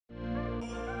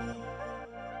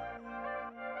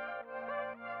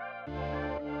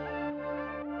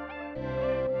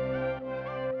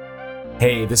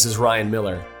Hey, this is Ryan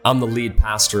Miller. I'm the lead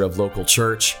pastor of Local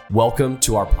Church. Welcome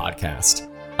to our podcast.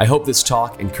 I hope this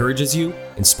talk encourages you,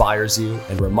 inspires you,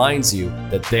 and reminds you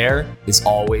that there is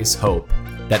always hope,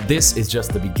 that this is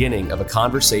just the beginning of a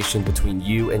conversation between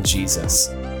you and Jesus.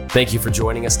 Thank you for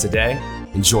joining us today.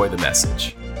 Enjoy the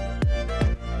message.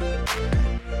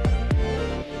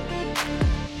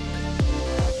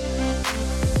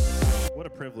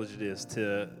 Privilege it is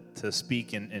to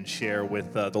speak and share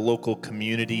with the local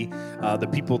community, the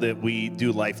people that we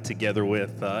do life together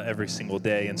with every single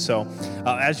day. And so,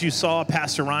 as you saw,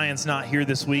 Pastor Ryan's not here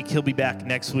this week. He'll be back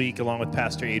next week along with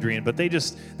Pastor Adrian. But they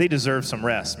deserve some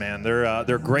rest, man.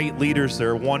 They're great leaders.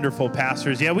 They're wonderful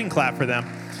pastors. Yeah, we can clap for them.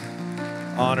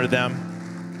 Honor them.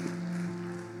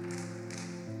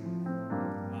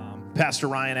 Pastor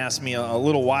Ryan asked me a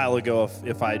little while ago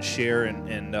if I'd share,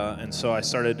 and so I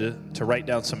started to write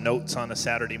down some notes on a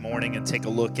Saturday morning and take a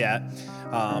look at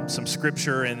some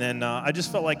scripture, and then I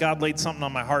just felt like God laid something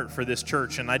on my heart for this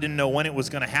church, and I didn't know when it was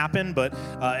going to happen, but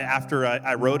after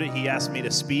I wrote it, he asked me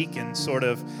to speak, and sort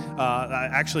of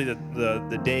actually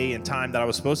the day and time that I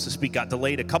was supposed to speak got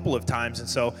delayed a couple of times, and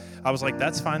so I was like,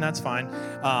 that's fine.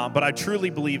 But I truly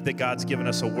believe that God's given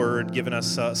us a word, given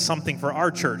us something for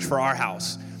our church, for our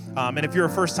house. And if you're a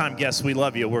first-time guest, we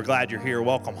love you. We're glad you're here.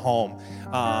 Welcome home.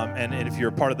 And if you're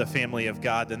a part of the family of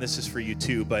God, then this is for you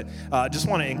too. But just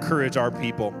want to encourage our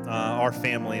people, our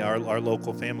family, our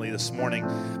local family this morning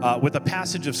with a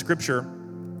passage of Scripture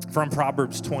from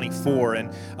Proverbs 24.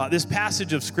 And this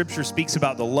passage of Scripture speaks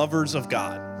about the lovers of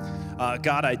God.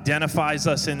 God identifies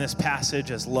us in this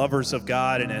passage as lovers of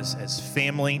God and as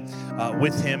family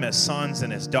with Him, as sons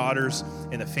and as daughters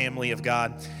in the family of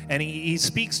God. And he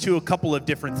speaks to a couple of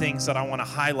different things that I want to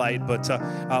highlight, but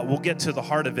we'll get to the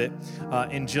heart of it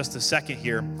in just a second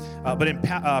here. But in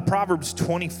Proverbs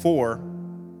 24,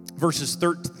 verses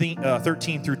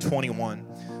 13 through 21,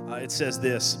 it says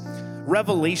this: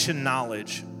 "Revelation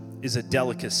knowledge is a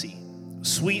delicacy,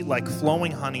 sweet like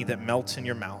flowing honey that melts in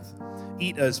your mouth.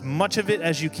 Eat as much of it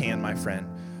as you can, my friend,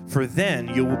 for then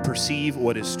you will perceive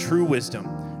what is true wisdom.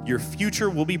 Your future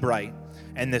will be bright,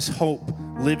 and this hope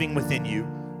living within you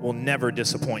will never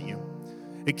disappoint you."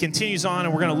 It continues on,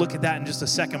 and we're going to look at that in just a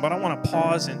second, but I want to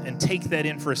pause and take that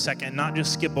in for a second, and not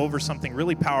just skip over something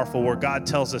really powerful where God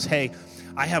tells us, hey,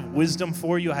 I have wisdom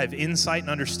for you, I have insight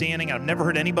and understanding. I've never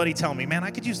heard anybody tell me, man,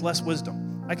 I could use less wisdom.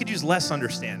 I could use less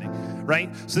understanding, right?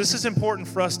 So this is important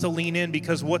for us to lean in,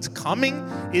 because what's coming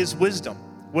is wisdom.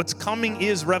 What's coming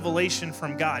is revelation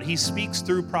from God. He speaks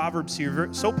through Proverbs here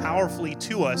so powerfully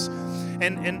to us.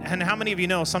 And how many of you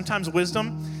know sometimes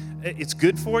wisdom, it's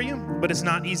good for you, but it's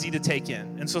not easy to take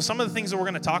in. And so some of the things that we're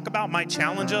going to talk about might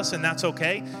challenge us, and that's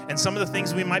okay. And some of the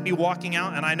things we might be walking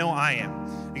out, and I know I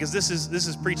am, because this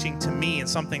is preaching to me and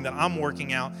something that I'm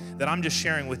working out, that I'm just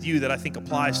sharing with you, that I think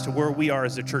applies to where we are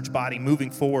as a church body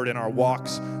moving forward in our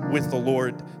walks with the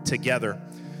Lord together.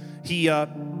 He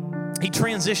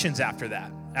transitions after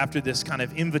that, after this kind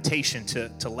of invitation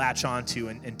to latch onto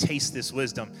and taste this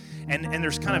wisdom. And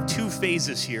there's kind of two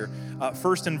phases here.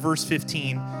 First, in verse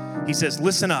 15, he says,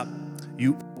 "Listen up,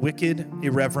 you wicked,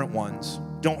 irreverent ones.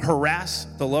 Don't harass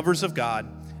the lovers of God,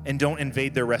 and don't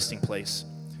invade their resting place.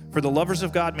 For the lovers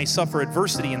of God may suffer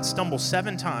adversity and stumble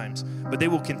 7 times, but they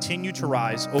will continue to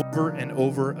rise over and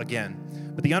over again.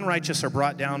 But the unrighteous are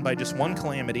brought down by just one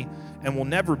calamity and will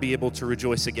never be able to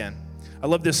rejoice again." I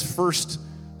love this first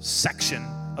section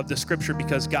of the scripture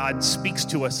because God speaks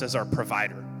to us as our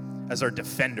provider, as our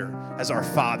defender, as our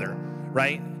father,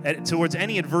 right? Towards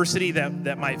any adversity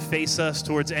that might face us,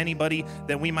 towards anybody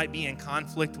that we might be in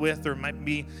conflict with or might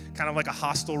be kind of like a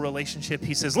hostile relationship,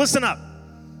 he says, listen up,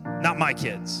 not my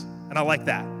kids. And I like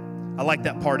that. I like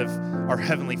that part of our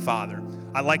Heavenly Father.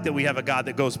 I like that we have a God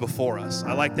that goes before us.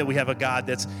 I like that we have a God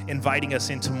that's inviting us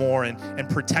into more and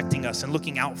protecting us and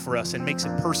looking out for us and makes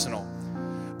it personal.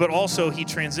 But also he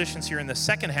transitions here in the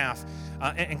second half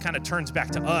and kind of turns back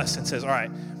to us and says, all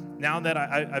right, now that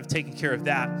I've taken care of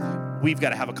that, we've got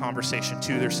to have a conversation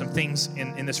too. There's some things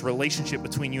in this relationship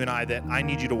between you and I that I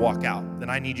need you to walk out, that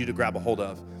I need you to grab a hold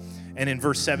of. And in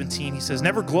verse 17, he says,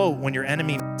 "Never gloat when your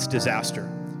enemy meets disaster.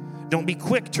 Don't be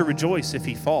quick to rejoice if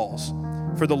he falls.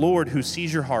 For the Lord who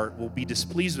sees your heart will be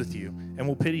displeased with you and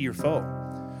will pity your foe.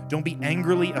 Don't be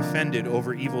angrily offended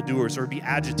over evildoers or be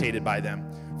agitated by them.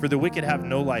 For the wicked have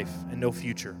no life and no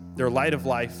future. Their light of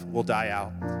life will die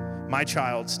out. My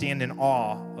child, stand in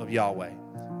awe of Yahweh.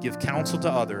 Give counsel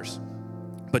to others,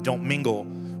 but don't mingle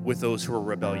with those who are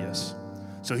rebellious."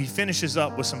 So he finishes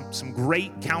up with some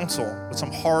great counsel, with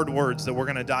some hard words that we're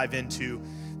going to dive into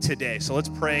today. So let's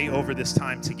pray over this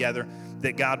time together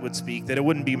that God would speak, that it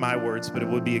wouldn't be my words, but it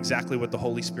would be exactly what the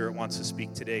Holy Spirit wants to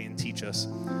speak today and teach us.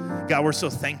 God, we're so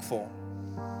thankful.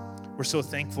 We're so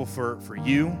thankful for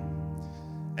you,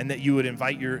 and that you would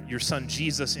invite your son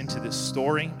Jesus into this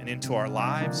story and into our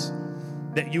lives,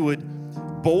 that you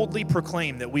would boldly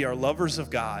proclaim that we are lovers of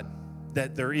God,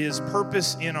 that there is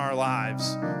purpose in our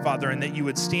lives, Father, and that you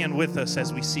would stand with us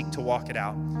as we seek to walk it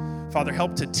out. Father,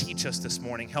 help to teach us this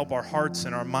morning. Help our hearts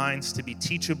and our minds to be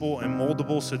teachable and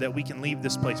moldable so that we can leave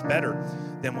this place better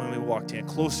than when we walked in,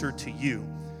 closer to you.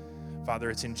 Father,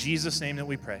 it's in Jesus' name that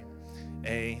we pray.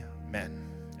 Amen.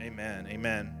 Amen.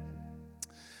 Amen.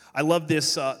 I love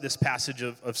this passage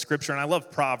of Scripture, and I love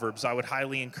Proverbs. I would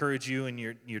highly encourage you in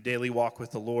your daily walk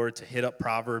with the Lord to hit up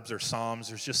Proverbs or Psalms.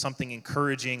 There's just something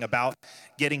encouraging about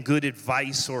getting good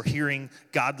advice or hearing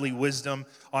godly wisdom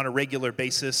on a regular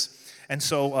basis. And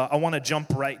so I want to jump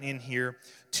right in here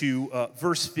to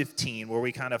verse 15, where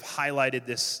we kind of highlighted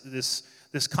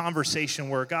this conversation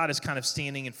where God is kind of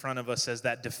standing in front of us as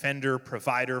that defender,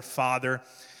 provider, father,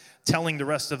 telling the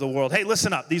rest of the world, hey,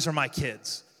 listen up, these are my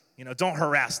kids. Don't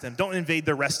harass them. Don't invade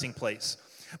their resting place.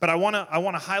 But I want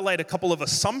to highlight a couple of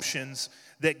assumptions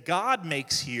that God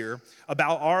makes here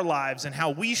about our lives and how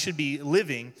we should be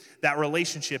living that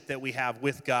relationship that we have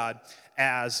with God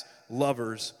as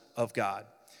lovers of God.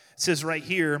 It says right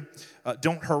here,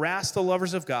 don't harass the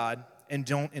lovers of God and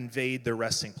don't invade their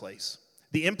resting place.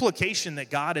 The implication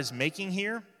that God is making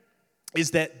here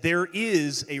is that there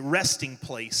is a resting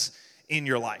place in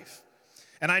your life.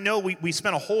 And I know we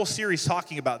spent a whole series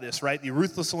talking about this, right? The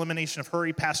ruthless elimination of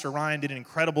hurry. Pastor Ryan did an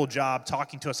incredible job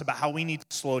talking to us about how we need to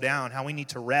slow down, how we need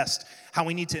to rest, how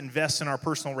we need to invest in our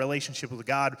personal relationship with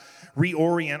God,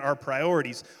 reorient our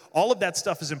priorities. All of that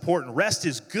stuff is important. Rest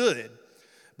is good,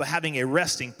 but having a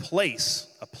resting place,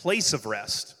 a place of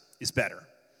rest, is better.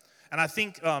 And I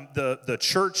think the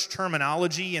church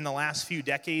terminology in the last few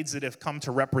decades that have come to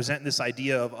represent this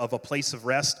idea of a place of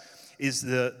rest is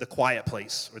the quiet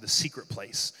place or the secret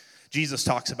place. Jesus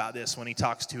talks about this when he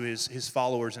talks to his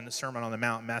followers in the Sermon on the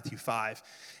Mount, Matthew 5.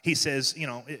 He says,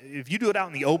 if you do it out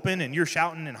in the open and you're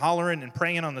shouting and hollering and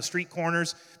praying on the street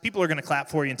corners, people are going to clap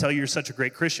for you and tell you you're such a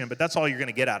great Christian, but that's all you're going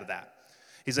to get out of that.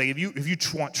 He's like, if you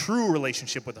want true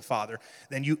relationship with the Father,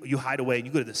 then you hide away and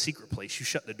you go to the secret place. You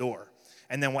shut the door.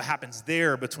 And then what happens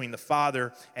there between the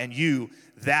Father and you,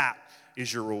 that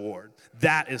is your reward.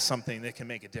 That is something that can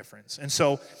make a difference. And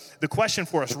so the question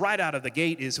for us right out of the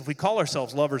gate is, if we call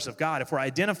ourselves lovers of God, if we're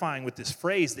identifying with this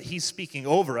phrase that he's speaking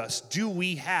over us, do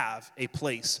we have a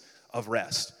place of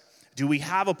rest? Do we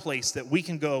have a place that we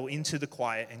can go into the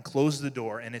quiet and close the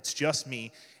door and it's just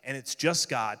me and it's just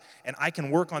God, and I can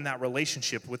work on that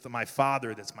relationship with my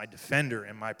Father that's my defender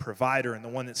and my provider and the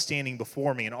one that's standing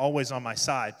before me and always on my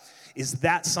side? Is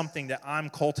that something that I'm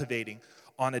cultivating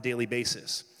on a daily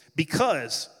basis?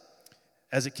 Because,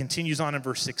 as it continues on in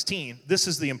verse 16, this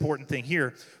is the important thing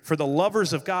here. For the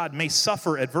lovers of God may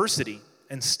suffer adversity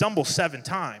and stumble 7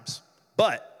 times,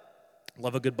 but,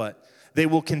 love a good but, they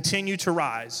will continue to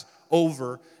rise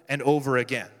over and over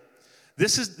again.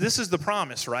 This is the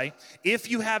promise, right? If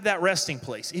you have that resting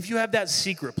place, if you have that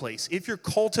secret place, if you're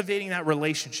cultivating that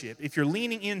relationship, if you're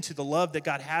leaning into the love that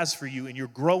God has for you and you're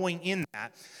growing in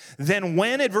that, then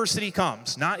when adversity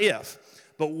comes, not if,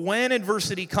 but when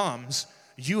adversity comes,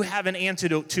 you have an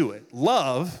antidote to it.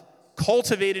 Love,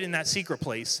 cultivated in that secret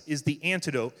place, is the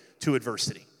antidote to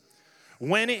adversity.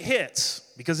 When it hits,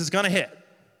 because it's going to hit,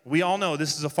 we all know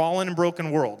this is a fallen and broken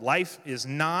world. Life is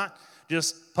not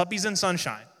just puppies and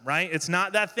sunshine, right? It's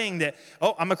not that thing that,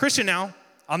 oh, I'm a Christian now.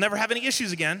 I'll never have any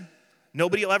issues again.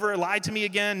 Nobody will ever lie to me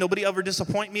again. Nobody will ever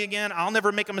disappoint me again. I'll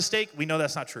never make a mistake. We know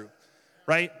that's not true,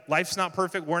 right? Life's not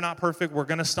perfect. We're not perfect. We're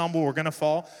going to stumble. We're going to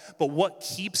fall. But what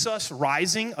keeps us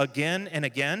rising again and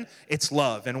again, it's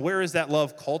love. And where is that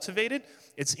love cultivated?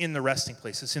 It's in the resting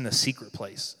place. It's in the secret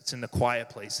place. It's in the quiet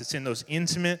place. It's in those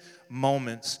intimate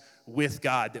moments with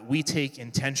God that we take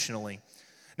intentionally.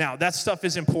 Now, that stuff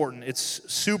is important. It's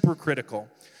super critical.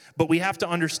 But we have to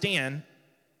understand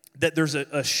that there's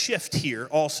a shift here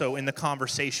also in the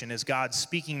conversation as God's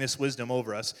speaking this wisdom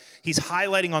over us. He's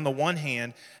highlighting on the one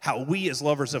hand how we as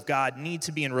lovers of God need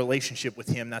to be in relationship with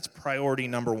him. That's priority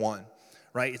number 1,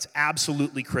 right? It's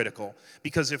absolutely critical.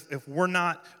 Because if we're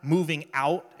not moving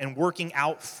out and working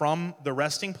out from the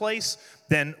resting place,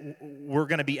 then we're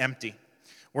going to be empty.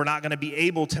 We're not going to be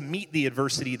able to meet the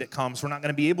adversity that comes. We're not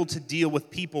going to be able to deal with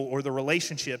people or the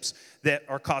relationships that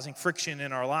are causing friction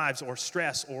in our lives or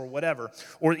stress or whatever,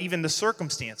 or even the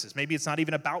circumstances. Maybe it's not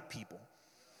even about people.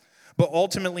 But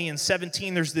ultimately in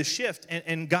 17, there's this shift,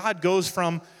 and God goes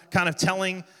from kind of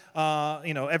telling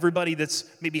everybody that's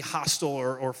maybe hostile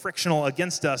or frictional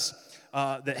against us,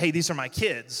 that, hey, these are my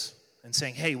kids, and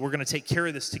saying, hey, we're going to take care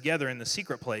of this together in the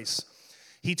secret place,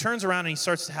 he turns around and he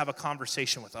starts to have a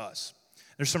conversation with us.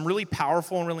 There's some really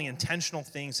powerful and really intentional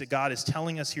things that God is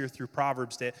telling us here through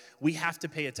Proverbs that we have to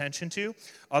pay attention to.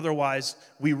 Otherwise,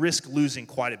 we risk losing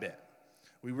quite a bit.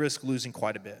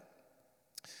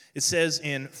 It says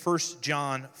in 1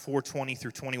 John 4:20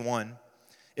 through 21,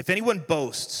 if anyone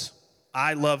boasts,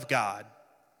 I love God,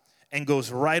 and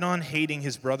goes right on hating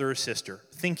his brother or sister,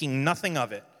 thinking nothing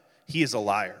of it, he is a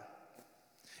liar.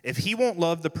 If he won't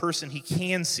love the person he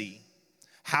can see,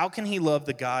 how can he love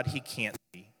the God he can't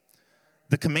see?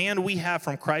 The command we have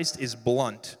from Christ is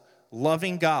blunt.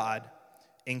 Loving God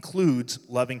includes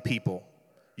loving people.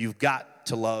 You've got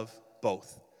to love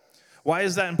both. Why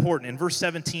is that important? In verse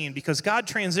 17, because God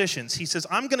transitions. He says,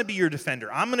 I'm going to be your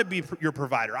defender. I'm going to be your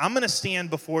provider. I'm going to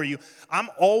stand before you. I'm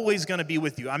always going to be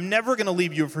with you. I'm never going to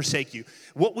leave you or forsake you.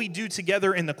 What we do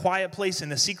together in the quiet place, in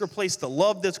the secret place, the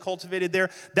love that's cultivated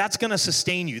there, that's going to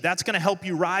sustain you. That's going to help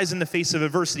you rise in the face of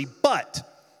adversity. But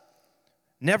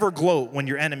never gloat when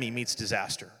your enemy meets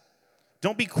disaster.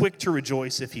 Don't be quick to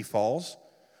rejoice if he falls,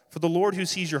 for the Lord who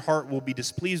sees your heart will be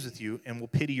displeased with you and will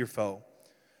pity your foe.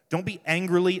 Don't be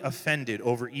angrily offended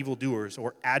over evildoers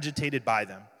or agitated by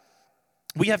them.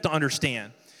 We have to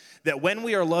understand that when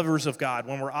we are lovers of God,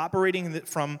 when we're operating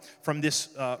from this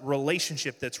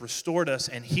relationship that's restored us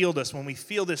and healed us, when we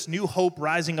feel this new hope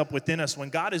rising up within us, when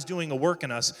God is doing a work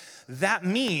in us, that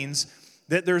means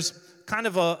that there's kind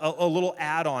of a little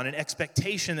add-on, an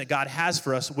expectation that God has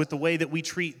for us with the way that we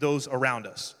treat those around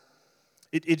us.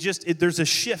 There's a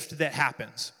shift that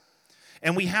happens.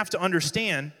 And we have to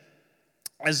understand,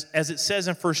 as it says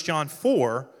in 1 John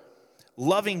 4,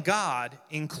 loving God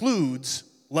includes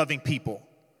loving people.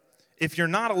 If you're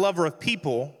not a lover of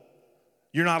people,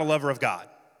 you're not a lover of God.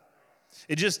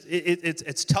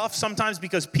 It's tough sometimes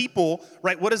because people,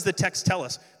 right, what does the text tell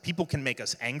us? People can make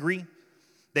us angry.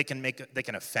 They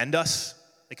can offend us.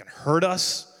 They can hurt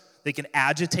us. They can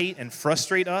agitate and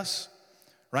frustrate us,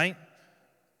 right?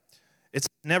 It's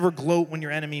never gloat when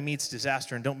your enemy meets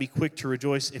disaster, and don't be quick to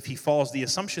rejoice if he falls. The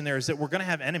assumption there is that we're going to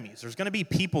have enemies. There's going to be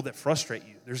people that frustrate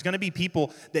you. There's going to be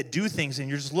people that do things, and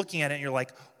you're just looking at it, and you're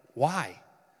like, why?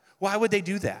 Why would they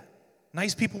do that?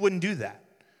 Nice people wouldn't do that.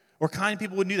 Or kind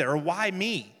people wouldn't do that. Or why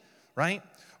me, right?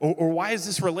 Or why is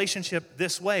this relationship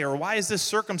this way? Or why has this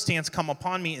circumstance come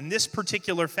upon me in this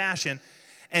particular fashion?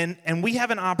 And we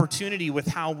have an opportunity with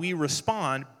how we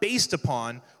respond based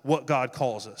upon what God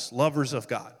calls us, lovers of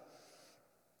God.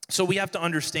 So we have to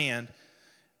understand,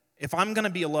 if I'm going to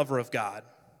be a lover of God,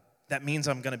 that means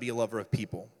I'm going to be a lover of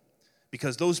people.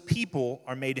 Because those people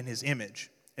are made in his image.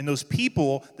 And those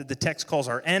people that the text calls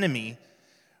our enemy,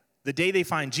 the day they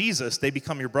find Jesus, they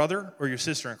become your brother or your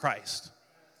sister in Christ.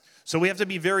 So we have to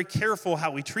be very careful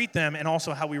how we treat them and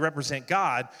also how we represent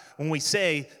God when we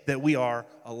say that we are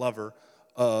a lover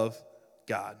of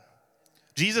God.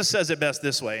 Jesus says it best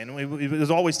this way, and we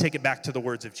always take it back to the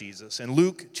words of Jesus. In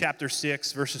Luke chapter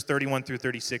 6, verses 31 through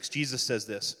 36, Jesus says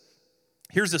this.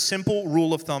 Here's a simple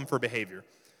rule of thumb for behavior.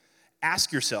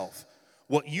 Ask yourself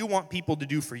what you want people to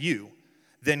do for you,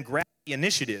 then grab the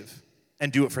initiative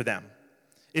and do it for them.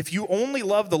 If you only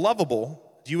love the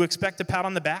lovable, do you expect a pat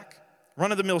on the back?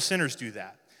 Run-of-the-mill sinners do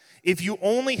that. If you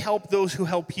only help those who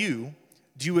help you,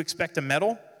 do you expect a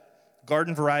medal?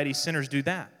 Garden variety sinners do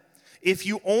that. If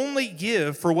you only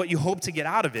give for what you hope to get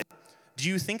out of it, do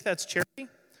you think that's charity?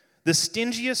 The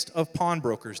stingiest of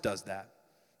pawnbrokers does that.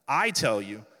 I tell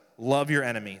you, love your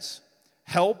enemies.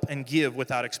 Help and give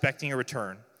without expecting a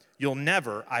return. You'll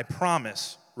never, I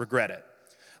promise, regret it.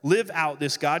 Live out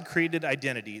this God-created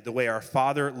identity the way our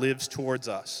Father lives towards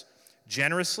us,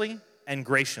 generously and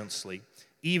graciously,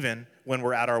 even when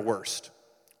we're at our worst.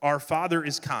 Our Father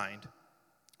is kind,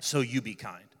 so you be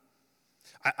kind.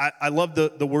 I love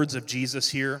the words of Jesus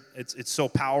here. It's so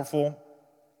powerful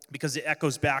because it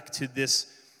echoes back to this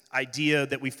idea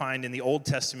that we find in the Old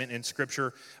Testament in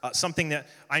Scripture. Something that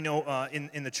I know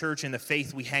in the church, in the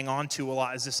faith, we hang on to a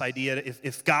lot is this idea,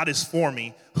 if God is for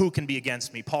me, who can be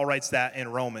against me? Paul writes that in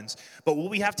Romans. But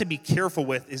what we have to be careful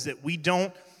with is that we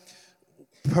don't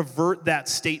pervert that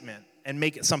statement and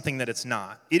make it something that it's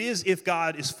not. It is, if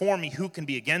God is for me, who can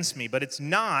be against me? But it's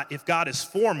not, if God is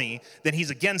for me, then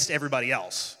he's against everybody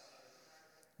else.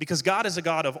 Because God is a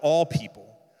God of all people.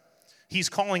 He's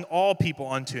calling all people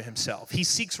unto himself. He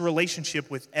seeks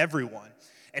relationship with everyone.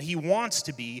 And he wants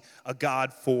to be a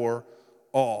God for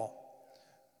all.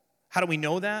 How do we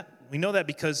know that? We know that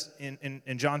because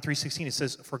in John 3:16 it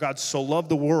says, for God so loved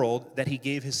the world that he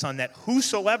gave his son, that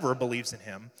whosoever believes in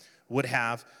him would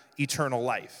have eternal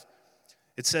life.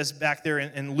 It says back there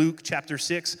in Luke chapter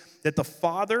 6 that the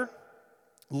Father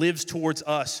lives towards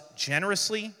us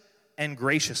generously and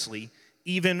graciously,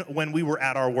 even when we were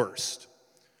at our worst,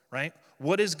 right?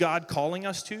 What is God calling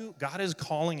us to? God is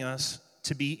calling us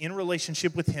to be in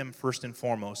relationship with him first and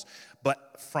foremost.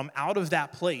 But from out of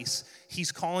that place,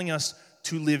 he's calling us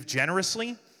to live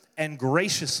generously and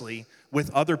graciously with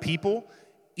other people,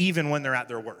 even when they're at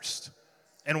their worst.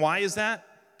 And why is that?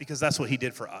 Because that's what he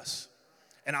did for us.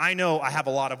 And I know I have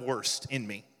a lot of worst in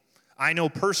me. I know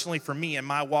personally for me in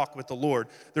my walk with the Lord,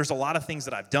 there's a lot of things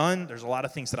that I've done. There's a lot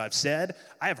of things that I've said.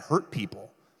 I have hurt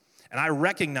people. And I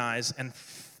recognize and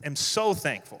am so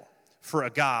thankful for a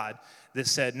God that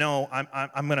said, no,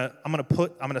 I'm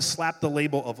gonna slap the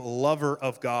label of lover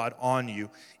of God on you,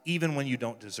 even when you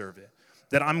don't deserve it.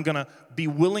 That I'm gonna be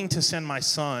willing to send my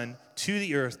son to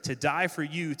the earth to die for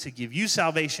you, to give you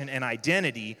salvation and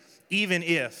identity, even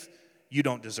if you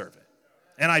don't deserve it.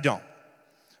 And I don't.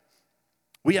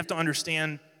 We have to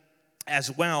understand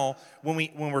as well, when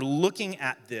we're looking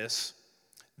at this,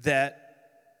 that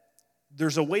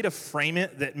there's a way to frame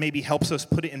it that maybe helps us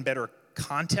put it in better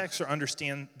context or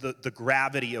understand the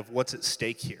gravity of what's at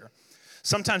stake here.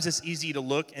 Sometimes it's easy to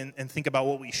look and think about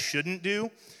what we shouldn't do,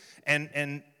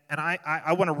 and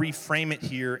I want to reframe it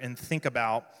here and think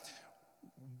about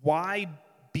why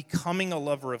becoming a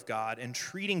lover of God and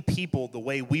treating people the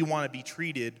way we want to be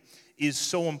treated is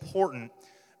so important,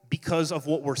 because of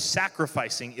what we're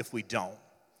sacrificing if we don't.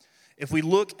 If we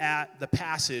look at the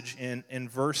passage in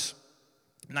verse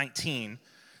 19,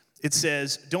 it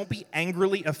says, "Don't be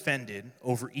angrily offended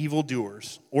over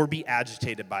evildoers or be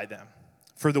agitated by them.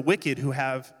 For the wicked who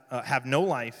have no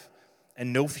life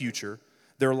and no future,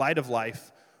 their light of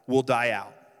life will die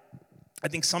out." I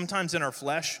think sometimes in our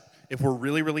flesh, if we're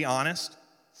really, really honest,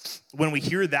 when we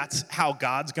hear that's how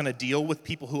God's going to deal with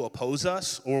people who oppose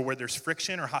us or where there's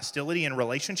friction or hostility in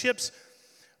relationships,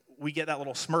 we get that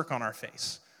little smirk on our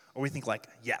face. Or we think like,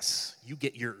 yes, you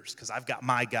get yours because I've got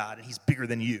my God and he's bigger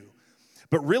than you.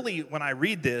 But really, when I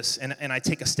read this and I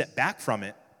take a step back from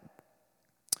it,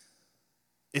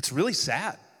 it's really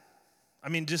sad. I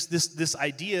mean, just this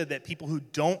idea that people who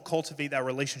don't cultivate that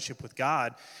relationship with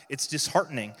God, it's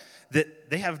disheartening that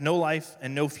they have no life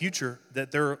and no future, that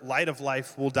their light of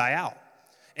life will die out.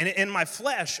 And in my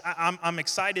flesh, I'm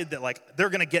excited that like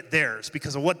they're going to get theirs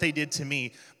because of what they did to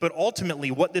me. But ultimately,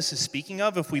 what this is speaking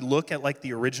of, if we look at like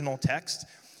the original text,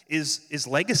 is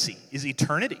legacy, is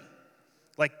eternity.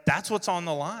 Like that's what's on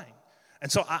the line.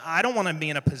 And so I don't want to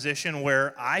be in a position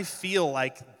where I feel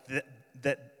like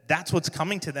that's what's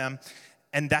coming to them.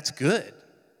 And that's good.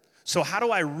 So how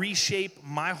do I reshape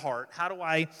my heart? How do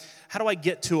I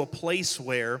get to a place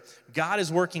where God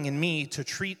is working in me to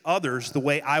treat others the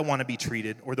way I want to be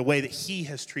treated or the way that he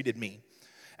has treated me?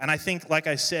 And I think, like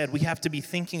I said, we have to be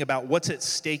thinking about what's at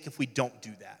stake if we don't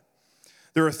do that.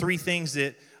 There are three things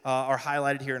that are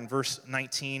highlighted here in verse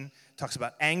 19. It talks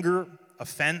about anger,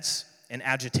 offense, and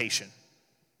agitation.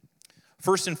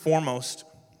 First and foremost,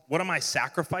 what am I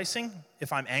sacrificing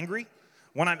if I'm angry?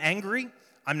 When I'm angry,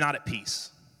 I'm not at peace.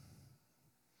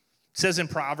 It says in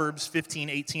Proverbs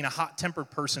 15:18, a hot-tempered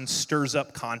person stirs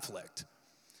up conflict.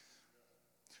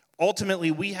 Ultimately,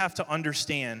 we have to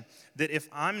understand that if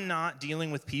I'm not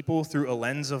dealing with people through a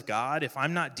lens of God, if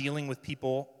I'm not dealing with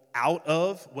people out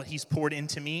of what he's poured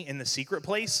into me in the secret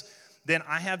place, then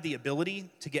I have the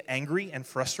ability to get angry and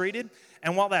frustrated.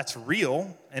 And while that's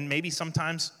real, and maybe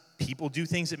sometimes people do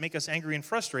things that make us angry and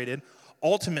frustrated,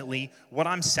 ultimately, what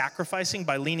I'm sacrificing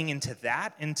by leaning into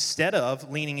that instead of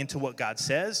leaning into what God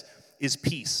says is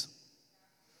peace.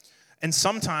 And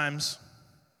sometimes,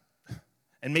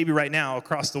 and maybe right now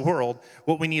across the world,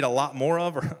 what we need a lot more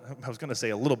of, or I was going to say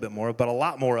a little bit more, but a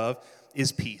lot more of,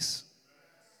 is peace.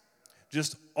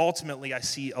 Just ultimately, I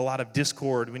see a lot of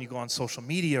discord when you go on social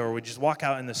media or we just walk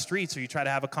out in the streets or you try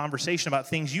to have a conversation about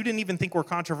things you didn't even think were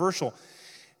controversial.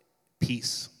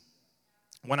 Peace.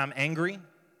 When I'm angry,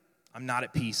 I'm not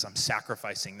at peace. I'm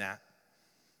sacrificing that.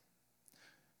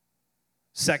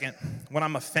 Second, when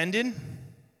I'm offended,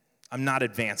 I'm not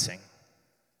advancing.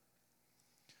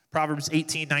 Proverbs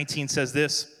 18:19 says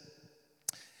this.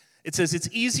 It says, "It's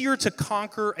easier to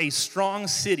conquer a strong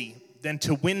city than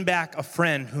to win back a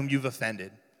friend whom you've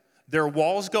offended. Their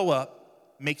walls go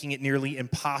up, making it nearly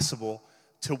impossible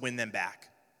to win them back."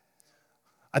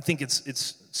 I think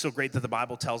it's so great that the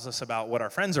Bible tells us about what our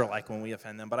friends are like when we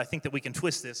offend them, but I think that we can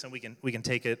twist this and we can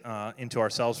take it into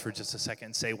ourselves for just a second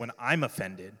and say, when I'm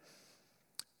offended,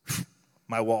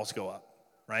 my walls go up,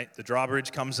 right? The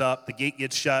drawbridge comes up, the gate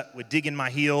gets shut, we dig in my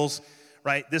heels,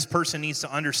 right? This person needs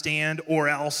to understand, or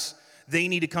else they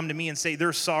need to come to me and say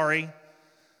they're sorry.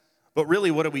 But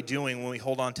really, what are we doing when we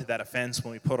hold on to that offense,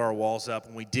 when we put our walls up,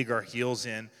 when we dig our heels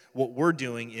in? What we're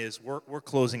doing is we're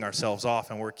closing ourselves off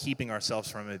and we're keeping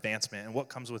ourselves from advancement. And what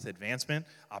comes with advancement?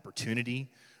 Opportunity,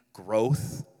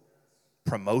 growth,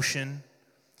 promotion.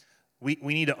 We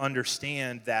need to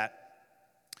understand that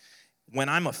when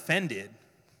I'm offended,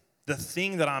 the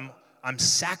thing that I'm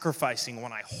sacrificing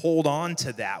when I hold on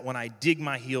to that, when I dig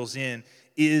my heels in,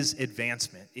 is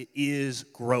advancement. It is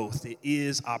growth. It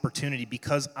is opportunity,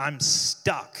 because I'm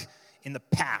stuck in the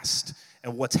past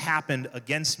and what's happened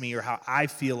against me or how I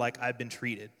feel like I've been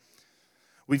treated.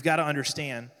 We've got to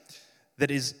understand that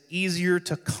it is easier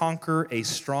to conquer a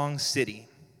strong city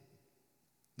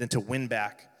than to win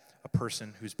back a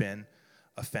person who's been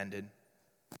offended.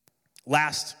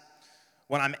 Last,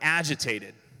 when I'm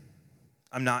agitated,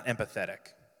 I'm not empathetic.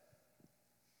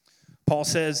 Paul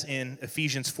says in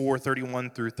Ephesians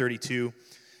 4:31 through 32,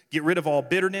 get rid of all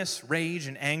bitterness, rage,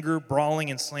 and anger, brawling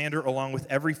and slander, along with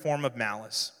every form of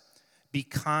malice. Be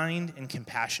kind and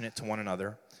compassionate to one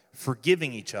another,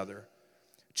 forgiving each other,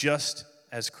 just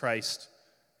as Christ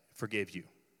forgave you.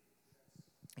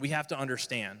 We have to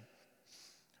understand,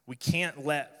 we can't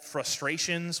let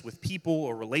frustrations with people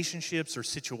or relationships or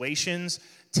situations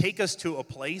take us to a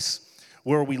place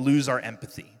where we lose our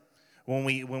empathy, when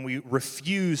we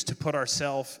refuse to put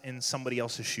ourselves in somebody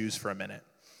else's shoes for a minute.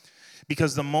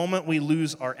 Because the moment we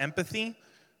lose our empathy,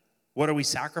 what are we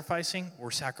sacrificing?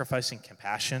 We're sacrificing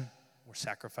compassion. We're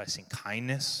sacrificing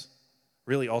kindness.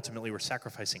 Really, ultimately, we're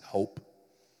sacrificing hope.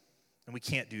 And we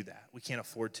can't do that. We can't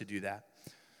afford to do that.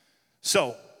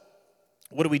 So,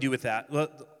 what do we do with that? Well,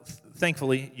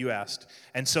 thankfully, you asked.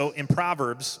 And so in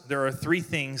Proverbs, there are 3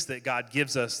 things that God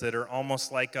gives us that are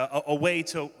almost like a way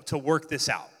to work this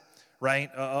out, right?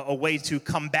 A way to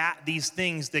combat these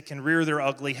things that can rear their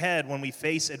ugly head when we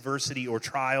face adversity or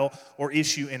trial or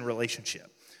issue in relationship.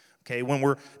 Okay, when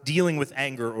we're dealing with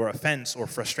anger or offense or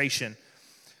frustration,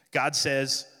 God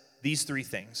says these 3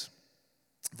 things.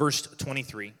 Verse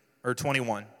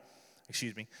 21,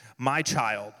 my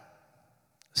child,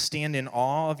 stand in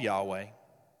awe of Yahweh,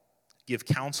 give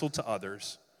counsel to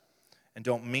others, and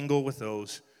don't mingle with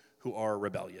those who are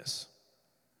rebellious.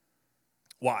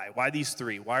 Why? Why these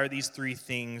 3? Why are these 3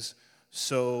 things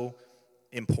so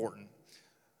important?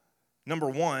 Number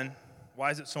 1,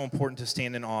 why is it so important to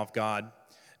stand in awe of God?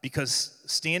 Because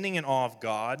standing in awe of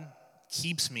God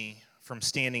keeps me from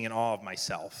standing in awe of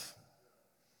myself.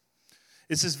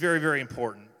 This is very, very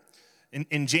important.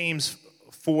 In James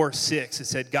 4:6, it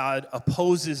said, God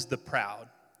opposes the proud,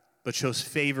 but shows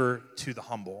favor to the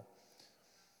humble.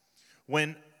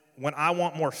 When I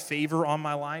want more favor on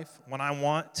my life, when I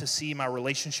want to see my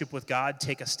relationship with God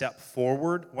take a step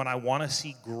forward, when I want to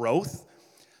see growth,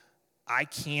 I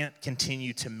can't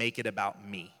continue to make it about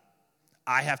me.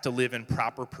 I have to live in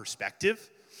proper perspective.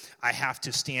 I have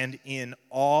to stand in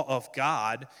awe of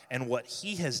God and what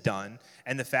He has done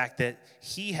and the fact that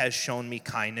He has shown me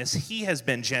kindness. He has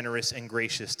been generous and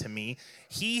gracious to me.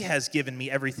 He has given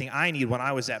me everything I need when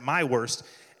I was at my worst,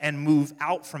 and move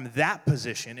out from that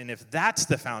position. And if that's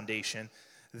the foundation,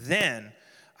 then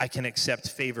I can accept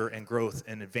favor and growth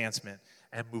and advancement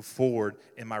and move forward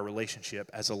in my relationship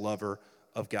as a lover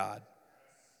of God.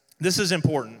 This is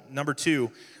important. Number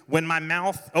 2, when my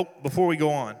mouth, before we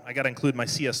go on, I got to include my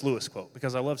C.S. Lewis quote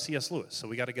because I love C.S. Lewis, so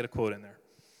we got to get a quote in there.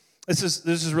 This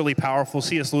is really powerful.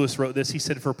 C.S. Lewis wrote this. He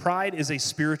said, for pride is a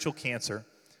spiritual cancer.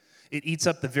 It eats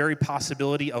up the very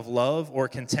possibility of love or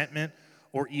contentment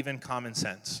or even common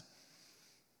sense.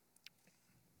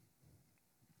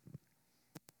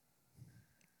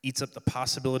 Eats up the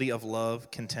possibility of love,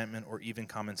 contentment, or even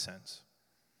common sense.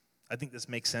 I think this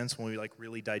makes sense when we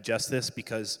really digest this,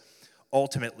 because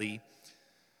ultimately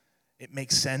it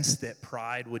makes sense that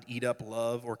pride would eat up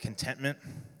love or contentment,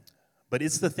 but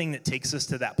it's the thing that takes us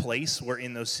to that place where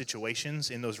in those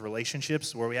situations, in those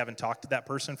relationships where we haven't talked to that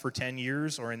person for 10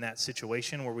 years, or in that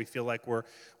situation where we feel like we're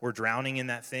drowning in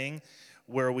that thing,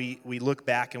 where we look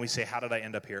back and we say, how did I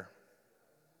end up here?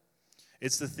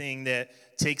 It's the thing that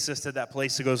takes us to that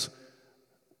place that goes,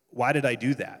 why did I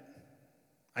do that?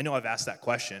 I know I've asked that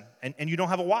question, and you don't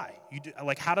have a why.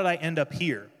 How did I end up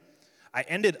here? I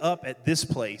ended up at this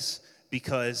place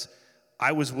because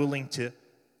I was willing to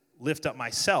lift up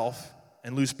myself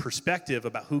and lose perspective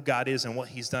about who God is and what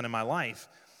He's done in my life.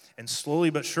 And slowly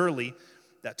but surely,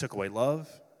 that took away love,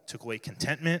 took away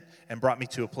contentment, and brought me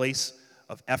to a place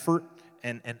of effort.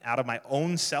 And out of my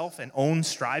own self and own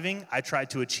striving, I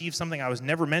tried to achieve something I was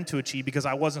never meant to achieve because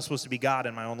I wasn't supposed to be God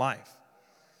in my own life.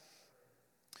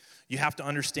 You have to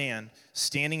understand,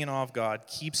 standing in awe of God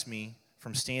keeps me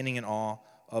from standing in awe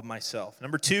of myself.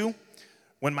 Number 2,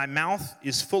 when my mouth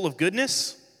is full of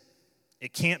goodness,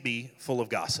 It can't be full of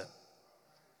gossip.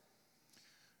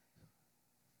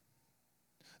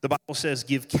 The Bible says,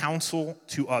 give counsel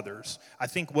to others. I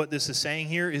think what this is saying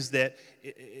here is that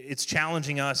it's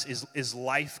challenging us. Is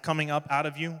life coming up out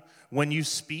of you when you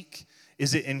speak?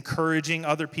 Is it encouraging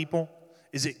other people?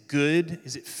 Is it good?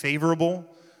 Is it favorable?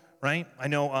 Right? I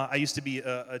know I used to be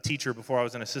a teacher before I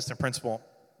was an assistant principal,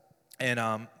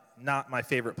 and not my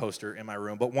favorite poster in my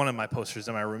room, but one of my posters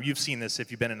in my room. You've seen this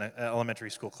if you've been in an elementary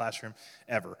school classroom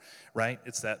ever, right?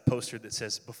 It's that poster that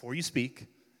says, before you speak,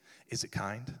 is it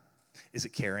kind? Is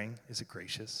it caring? Is it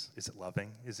gracious? Is it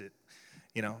loving? Is it,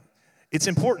 it's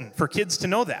important for kids to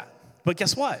know that. But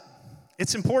guess what?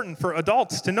 It's important for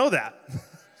adults to know that.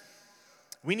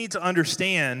 We need to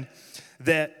understand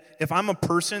that if I'm a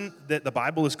person that the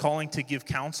Bible is calling to give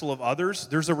counsel of others,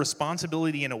 there's a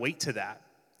responsibility and a weight to that.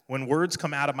 When words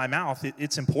come out of my mouth,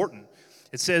 it's important.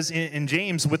 It says in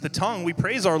James, with the tongue we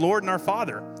praise our Lord and our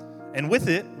Father, and with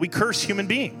it we curse human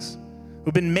beings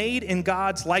who've been made in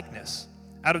God's likeness.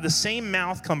 Out of the same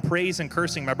mouth come praise and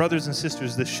cursing. My brothers and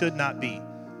sisters, this should not be.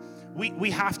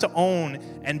 We have to own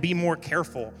and be more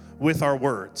careful with our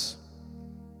words.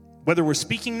 Whether we're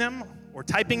speaking them or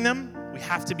typing them, we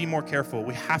have to be more careful.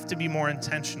 We have to be more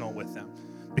intentional with them,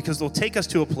 because they'll take us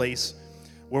to a place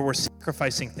where we're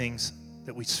sacrificing things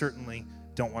that we certainly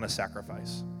don't want to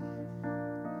sacrifice.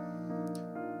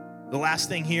 The last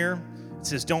thing here, it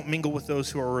says, don't mingle with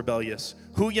those who are rebellious.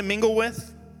 Who you mingle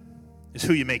with is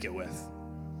who you make it with.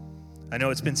 I know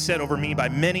it's been said over me by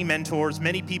many mentors,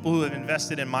 many people who have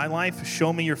invested in my life.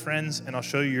 Show me your friends and I'll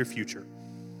show you your future.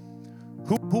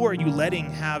 Who are you letting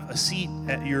have a seat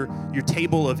at your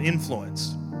table of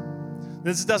influence?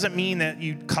 This doesn't mean that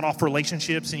you cut off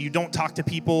relationships and you don't talk to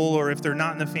people, or if they're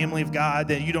not in the family of God,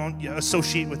 that you don't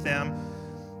associate with them.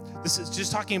 This is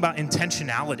just talking about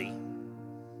intentionality.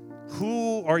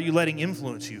 Who are you letting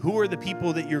influence you? Who are the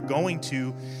people that you're going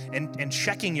to and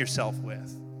checking yourself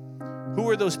with? Who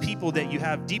are those people that you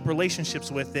have deep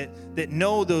relationships with that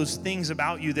know those things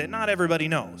about you that not everybody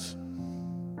knows?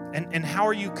 And how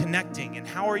are you connecting, and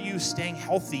how are you staying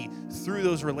healthy through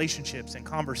those relationships and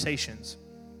conversations?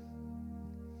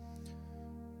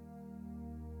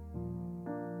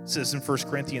 It says in 1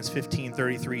 Corinthians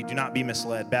 15:33, do not be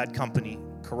misled. Bad company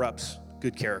corrupts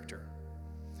good character.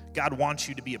 God wants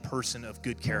you to be a person of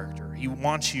good character. He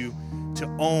wants you to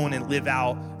own and live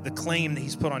out the claim that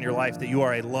he's put on your life, that you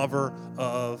are a lover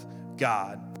of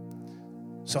God.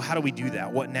 So how do we do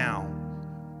that? What now?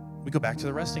 We go back to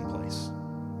the resting place.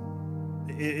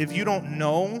 If you don't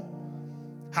know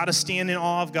how to stand in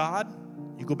awe of God,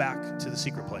 you go back to the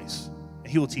secret place,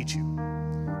 and he will teach you.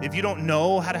 If you don't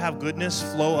know how to have goodness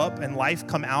flow up and life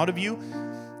come out of you,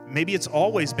 maybe it's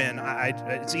always been,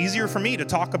 it's easier for me to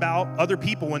talk about other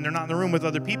people when they're not in the room with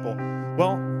other people.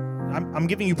 Well, I'm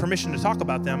giving you permission to talk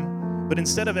about them, but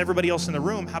instead of everybody else in the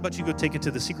room, how about you go take it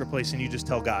to the secret place and you just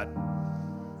tell God,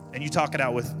 and you talk it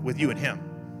out with you and him.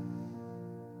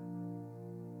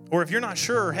 Or if you're not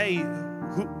sure, hey,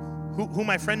 who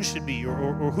my friends should be,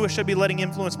 or who I should be letting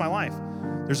influence my life,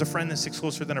 there's a friend that sticks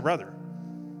closer than a brother,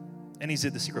 and he's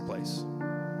at the secret place.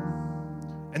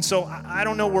 And so I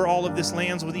don't know where all of this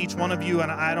lands with each one of you,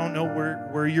 and I don't know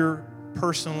where you're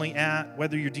personally at,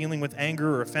 whether you're dealing with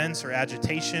anger or offense or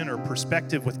agitation or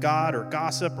perspective with God or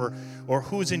gossip or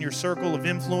who's in your circle of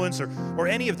influence or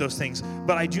any of those things.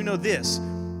 But I do know this: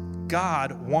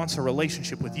 God wants a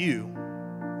relationship with you,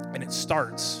 and it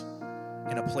starts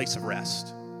in a place of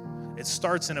rest. It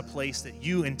starts in a place that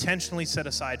you intentionally set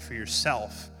aside for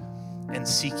yourself and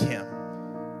seek him.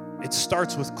 It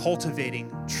starts with cultivating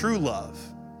true love,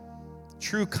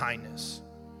 true kindness,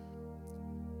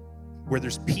 where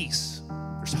there's peace,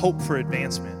 there's hope for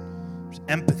advancement, there's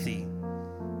empathy,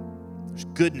 there's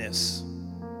goodness.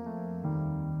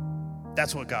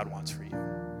 That's what God wants for you.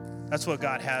 That's what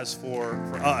God has for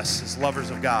us as lovers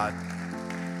of God.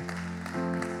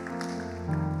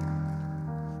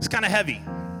 It's kind of heavy.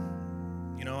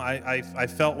 You know, I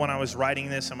felt when I was writing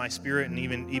this in my spirit, and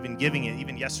even giving it,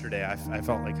 even yesterday, I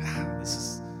felt like,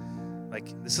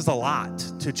 this is a lot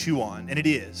to chew on, and it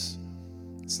is.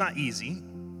 It's not easy.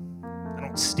 I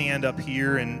don't stand up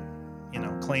here and,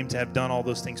 claim to have done all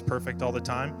those things perfect all the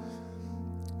time.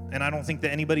 And I don't think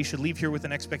that anybody should leave here with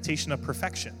an expectation of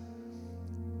perfection.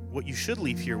 What you should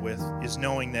leave here with is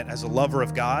knowing that as a lover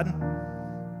of God,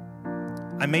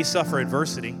 I may suffer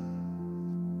adversity,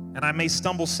 and I may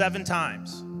stumble 7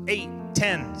 times, 8,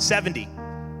 10, 70,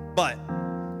 but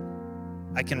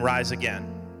I can rise again.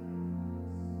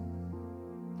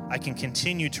 I can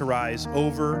continue to rise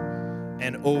over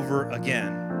and over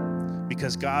again,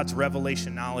 because God's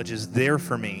revelation knowledge is there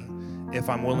for me, if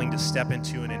I'm willing to step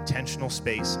into an intentional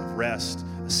space of rest,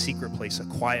 a secret place, a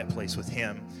quiet place with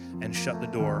Him, and shut the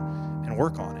door and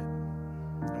work on it.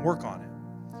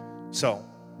 So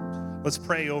let's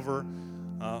pray over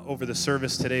the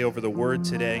service today, over the word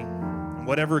today. And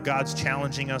whatever God's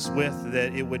challenging us with,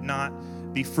 that it would not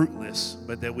be fruitless,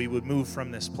 but that we would move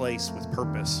from this place with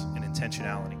purpose and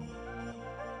intentionality.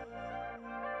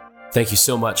 Thank you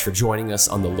so much for joining us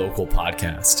on the Local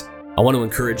Podcast. I want to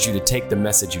encourage you to take the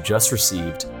message you just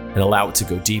received and allow it to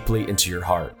go deeply into your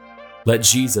heart. Let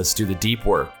Jesus do the deep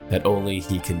work that only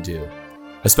He can do.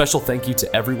 A special thank you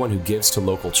to everyone who gives to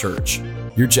Local Church.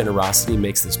 Your generosity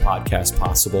makes this podcast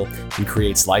possible and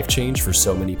creates life change for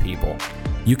so many people.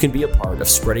 You can be a part of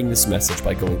spreading this message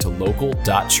by going to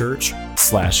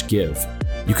local.church/give.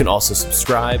 You can also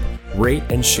subscribe, rate,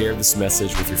 and share this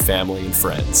message with your family and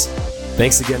friends.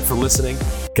 Thanks again for listening.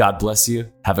 God bless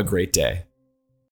you. Have a great day.